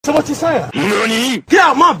what you're saying. Nani? Get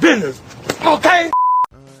out my business, okay?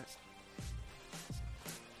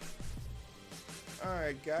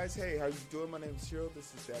 Alright guys, hey, how you doing? My name is Cheryl.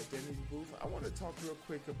 This is the Identity Booth. I want to talk real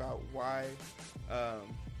quick about why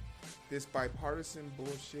this bipartisan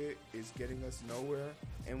bullshit is getting us nowhere,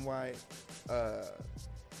 and why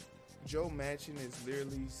Joe Manchin is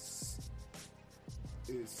literally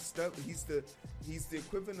he's the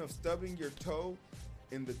equivalent of stubbing your toe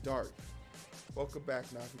in the dark. Welcome back,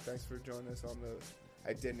 Nafi. Thanks for joining us on the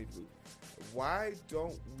Identity Booth. Why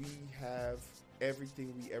don't we have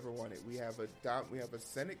everything we ever wanted? We have a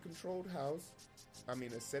Senate-controlled House. I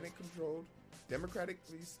mean, a Senate-controlled,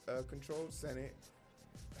 democratically controlled Senate,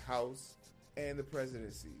 House, and the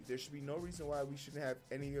presidency. There should be no reason why we shouldn't have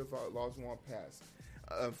any of our laws we want passed.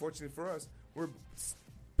 Unfortunately for us, we're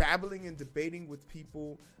babbling and debating with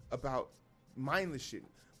people about mindless shit.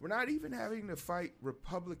 We're not even having to fight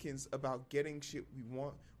Republicans about getting shit we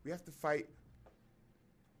want. We have to fight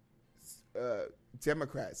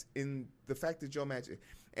Democrats in the fact that Joe Manchin.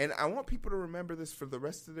 And I want people to remember this for the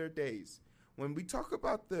rest of their days. When we talk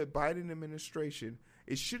about the Biden administration,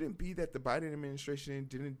 it shouldn't be that the Biden administration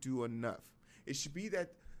didn't do enough. It should be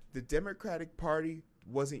that the Democratic Party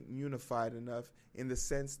wasn't unified enough, in the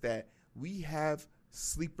sense that we have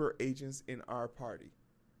sleeper agents in our party,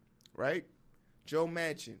 right? Joe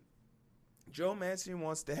Manchin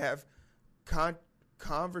wants to have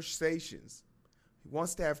conversations. He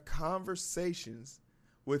wants to have conversations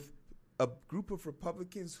with a group of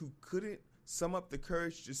Republicans who couldn't sum up the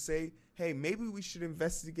courage to say, hey, maybe we should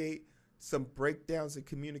investigate some breakdowns in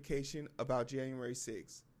communication about January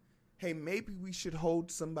 6th. Hey, maybe we should hold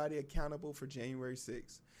somebody accountable for January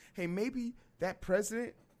 6th. Hey, maybe that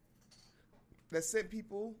president that sent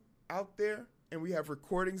people out there, and we have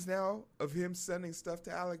recordings now of him sending stuff to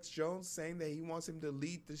Alex Jones saying that he wants him to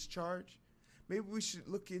lead this charge. Maybe we should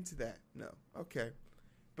look into that. No. Okay.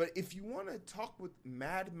 But if you want to talk with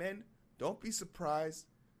madmen, don't be surprised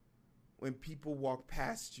when people walk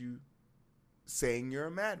past you saying you're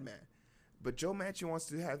a madman. But Joe Manchin wants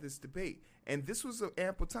to have this debate. And this was an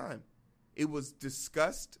ample time. It was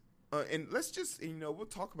discussed. And let's just, we'll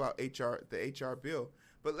talk about the HR bill.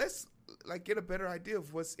 But let's get a better idea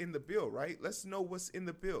of what's in the bill, right? Let's know what's in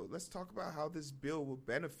the bill. Let's talk about how this bill will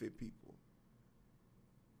benefit people.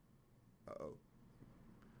 Uh-oh.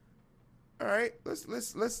 All right,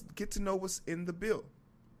 let's get to know what's in the bill.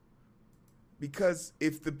 Because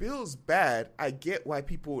if the bill's bad, I get why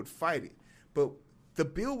people would fight it. But the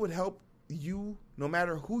bill would help you no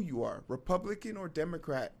matter who you are, Republican or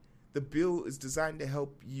Democrat. The bill is designed to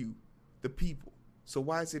help you, the people. So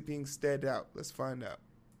why is it being stared out? Let's find out.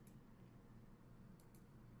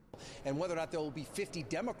 And whether or not there will be 50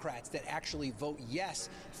 Democrats that actually vote yes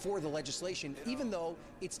for the legislation, even though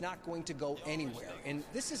it's not going to go anywhere. And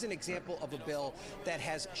this is an example of a bill that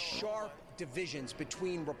has sharp divisions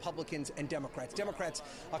between Republicans and Democrats. Democrats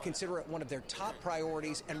consider it one of their top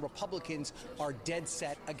priorities, and Republicans are dead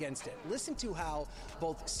set against it. Listen to how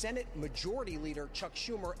both Senate Majority Leader Chuck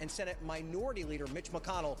Schumer and Senate Minority Leader Mitch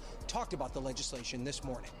McConnell talked about the legislation this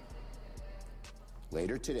morning.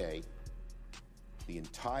 Later today, the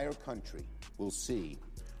entire country will see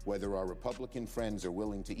whether our Republican friends are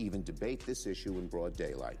willing to even debate this issue in broad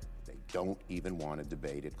daylight. They don't even want to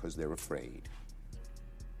debate it because they're afraid.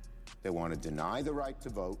 They want to deny the right to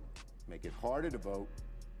vote, make it harder to vote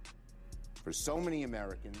for so many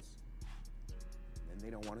Americans, and they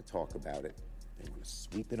don't want to talk about it. They want to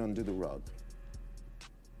sweep it under the rug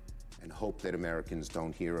and hope that Americans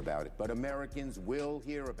don't hear about it. But Americans will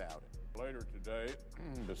hear about it. Later today,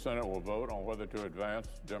 the Senate will vote on whether to advance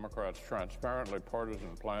Democrats' transparently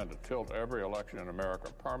partisan plan to tilt every election in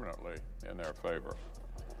America permanently in their favor.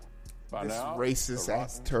 By This now, racist the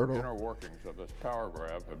ass rotten turtle. inner workings of this power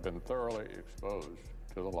grab have been thoroughly exposed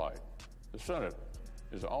to the light. The Senate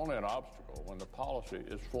is only an obstacle when the policy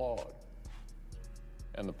is flawed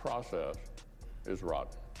and the process is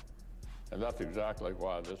rotten. And that's exactly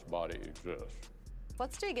why this body exists.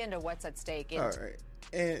 Let's dig into what's at stake. All right.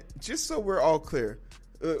 And just so we're all clear,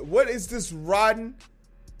 what is this rotten,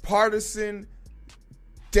 partisan,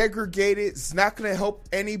 degraded, it's not going to help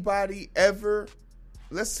anybody ever?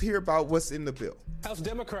 Let's hear about what's in the bill. House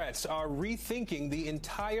Democrats are rethinking the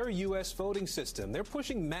entire U.S. voting system. They're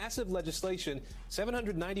pushing massive legislation,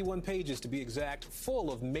 791 pages to be exact,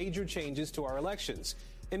 full of major changes to our elections.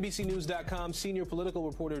 NBCNews.com senior political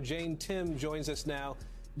reporter Jane Tim joins us now.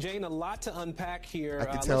 Jane, a lot to unpack here. I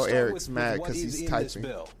can tell Eric's mad because he's typing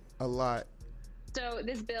a lot. So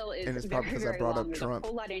this bill is And it's very, probably because I very brought long. up There's Trump. a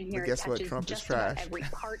whole lot in here. But guess It what? touches Trump is just about trash. every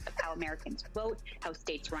part of how Americans vote, how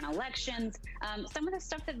states run elections. Some of the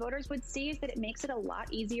stuff that voters would see is that it makes it a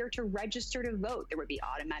lot easier to register to vote. There would be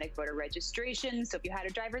automatic voter registration. So if you had a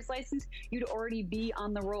driver's license, you'd already be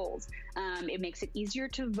on the rolls. It makes it easier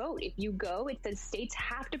to vote. If you go, it says states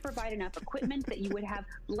have to provide enough equipment that you would have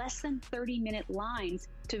less than 30-minute lines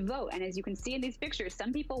to vote. And as you can see in these pictures,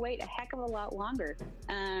 some people wait a heck of a lot longer.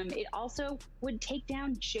 It also would take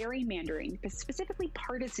down gerrymandering, specifically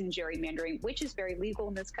partisan gerrymandering, which is very legal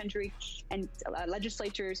in this country. And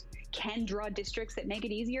legislatures can draw districts that make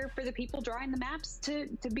it easier for the people drawing the maps to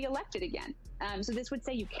be elected again. So this would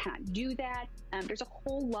say you cannot do that. There's a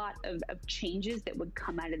whole lot of changes that would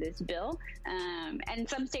come out of this bill. And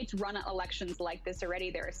some states run elections like this already.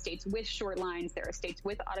 There are states with short lines. There are states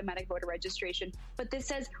with automatic voter registration. But this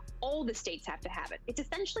says all the states have to have it. It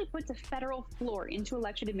essentially puts a federal floor into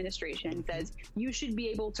election administration and says you should be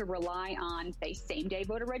able to rely on, say, same-day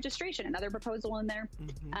voter registration, another proposal in there,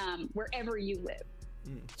 wherever you live.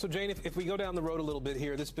 So, Jane, if we go down the road a little bit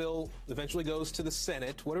here, this bill eventually goes to the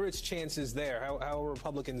Senate. What are its chances there? How are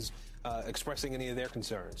Republicans expressing any of their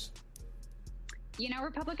concerns? You know,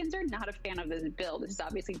 Republicans are not a fan of this bill. This is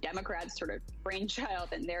obviously Democrats' sort of brainchild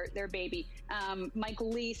and their baby.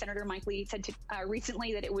 Senator Mike Lee said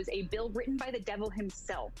recently that it was a bill written by the devil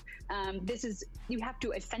himself.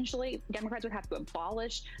 Democrats would have to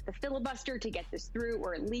abolish the filibuster to get this through,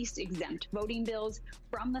 or at least exempt voting bills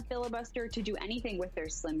from the filibuster to do anything with their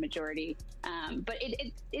slim majority. But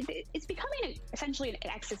it's becoming essentially an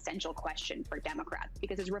existential question for Democrats,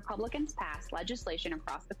 because as Republicans pass legislation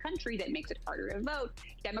across the country that makes it harder to vote,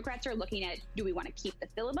 Democrats are looking at, do we want to keep the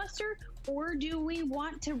filibuster, or do we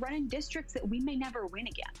want to run in districts that we may never win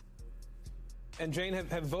again? And Jane,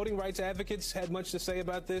 have voting rights advocates had much to say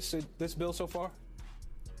about this bill so far?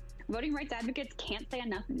 Voting rights advocates can't say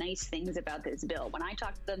enough nice things about this bill. When I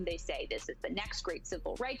talk to them, they say this is the next great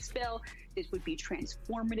civil rights bill. This would be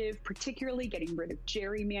transformative, particularly getting rid of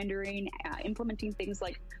gerrymandering, implementing things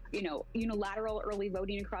like, unilateral early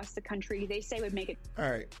voting across the country. They say would make it. All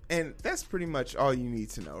right. And that's pretty much all you need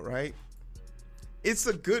to know, right? It's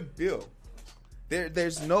a good bill.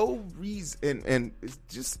 There's no reason, and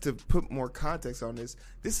just to put more context on this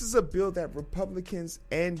is a bill that Republicans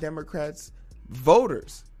and Democrats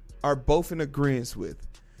voters are both in agreement with.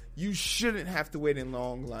 You shouldn't have to wait in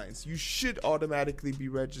long lines. You should automatically be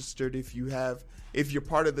registered if you're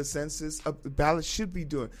part of the census. A ballot should be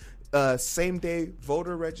doing same day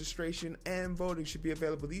voter registration, and voting should be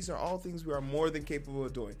available. These are all things we are more than capable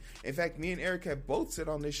of doing. In fact, me and Eric have both said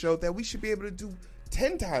on this show that we should be able to do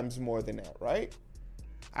 10 times more than that, right?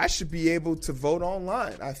 I should be able to vote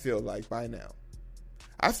online, I feel like, by now.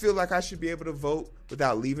 I feel like I should be able to vote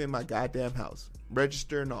without leaving my goddamn house,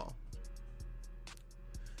 register and all.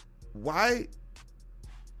 Why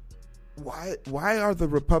are the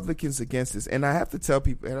Republicans against this? And I have to tell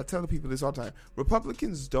people, and I tell the people this all the time,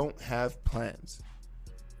 Republicans don't have plans.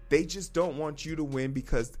 They just don't want you to win,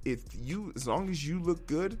 because as long as you look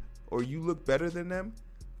good or you look better than them,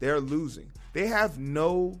 they're losing. They have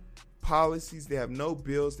no policies, they have no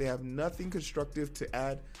bills, they have nothing constructive to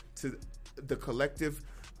add to the collective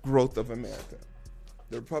growth of America.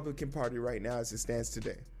 The Republican Party right now, as it stands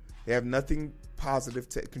today, they have nothing positive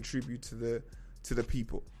to contribute to the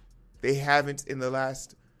people. They haven't in the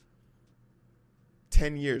last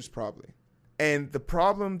 10 years probably. And the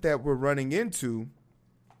problem that we're running into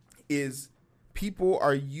is people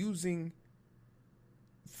are using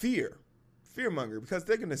fearmonger, because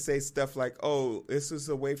they're going to say stuff like, oh, this is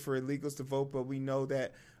a way for illegals to vote, but we know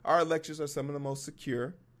that our elections are some of the most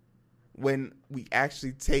secure, when we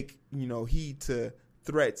actually take, heed to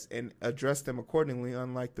threats and address them accordingly,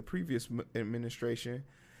 unlike the previous administration.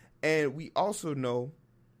 And we also know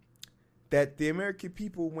that the American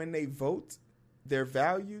people, when they vote their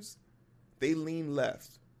values, they lean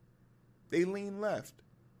left.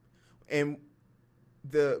 And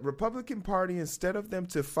the Republican Party, instead of them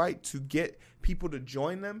to fight to get people to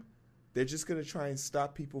join them, they're just going to try and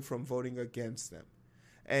stop people from voting against them.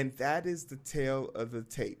 And that is the tale of the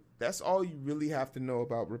tape. That's all you really have to know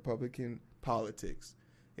about Republican politics.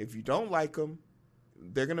 If you don't like them,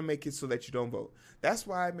 they're going to make it so that you don't vote. That's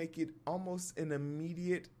why I make it almost an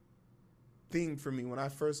immediate thing for me when I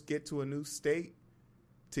first get to a new state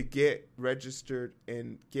to get registered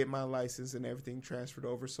and get my license and everything transferred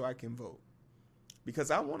over so I can vote.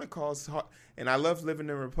 Because I want to cause harm, and I love living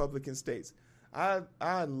in Republican states. I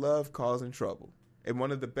love causing trouble. And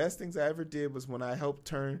one of the best things I ever did was when I helped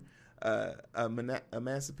turn I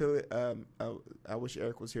wish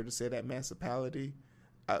Eric was here to say that, municipality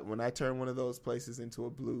when I turned one of those places into a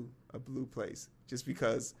blue place, just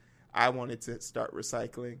because I wanted to start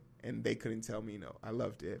recycling and they couldn't tell me no. I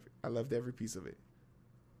loved every piece of it.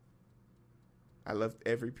 I loved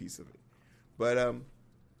every piece of it. But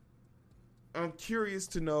I'm curious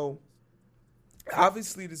to know.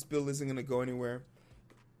 Obviously, this bill isn't going to go anywhere.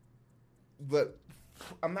 But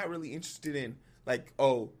I'm not really interested in, like,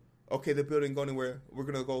 oh, okay, the bill didn't go anywhere. We're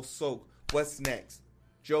going to go soak. What's next?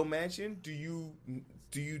 Joe Manchin, do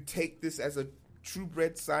you take this as a true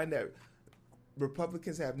red sign that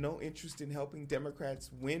Republicans have no interest in helping Democrats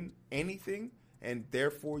win anything, and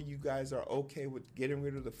therefore you guys are okay with getting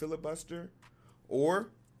rid of the filibuster? Or,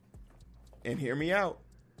 and hear me out,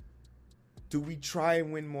 do we try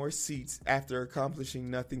and win more seats after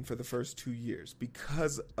accomplishing nothing for the first 2 years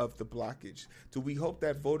because of the blockage? Do we hope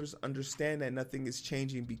that voters understand that nothing is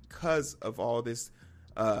changing because of all this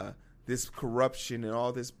this corruption and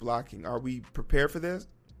all this blocking? Are we prepared for this?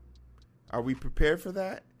 Are we prepared for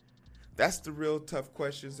that? That's the real tough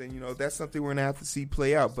questions, and that's something we're gonna have to see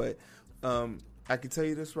play out. But I can tell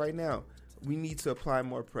you this right now: we need to apply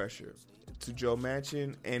more pressure to Joe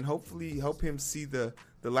Manchin and hopefully help him see the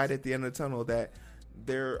light at the end of the tunnel. That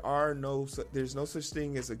there's no such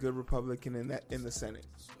thing as a good Republican in the Senate.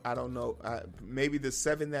 I don't know. Maybe the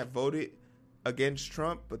 7 that voted against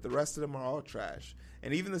Trump, but the rest of them are all trash.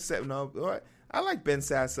 And even the 7, I like Ben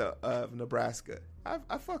Sasse of Nebraska. I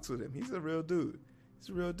fucks with him. He's a real dude.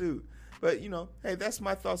 But, hey, that's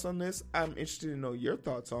my thoughts on this. I'm interested to know your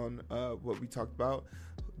thoughts on what we talked about.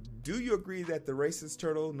 Do you agree that the racist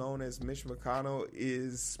turtle known as Mitch McConnell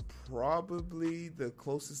is probably the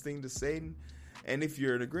closest thing to Satan? And if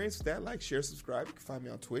you're in agreement with that, like, share, subscribe. You can find me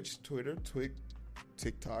on Twitch, Twitter,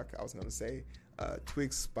 TikTok. I was going to say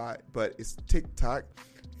Twig Spot, but it's TikTok,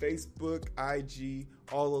 Facebook, IG,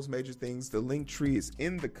 all those major things. The link tree is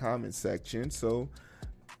in the comment section. So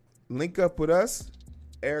link up with us.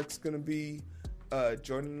 Eric's going to be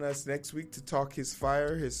joining us next week to talk his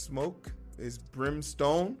fire, his smoke, his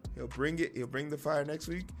brimstone. He'll bring the fire next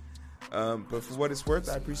week. But for what it's worth,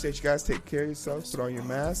 I appreciate you guys. Take care of yourselves. Put on your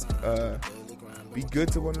mask. Be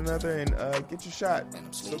good to one another, and get your shot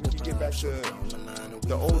so we can get back to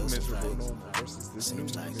the old miserable normal versus this new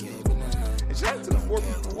miserable. And shout out to the 4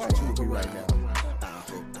 people watching with me right now.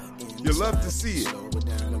 You love to see it.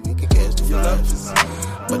 You love to see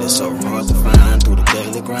it. But it's so hard to find through the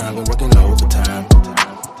daily grind. Been working overtime,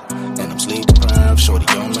 and I'm sleep deprived. Shorty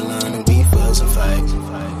on my line, and we fuss and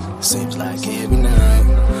fight. Seems like every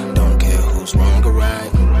night. Don't care who's wrong or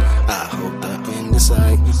right. I hope that in the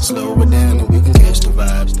sight. Slow it down and we can catch the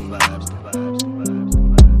vibes.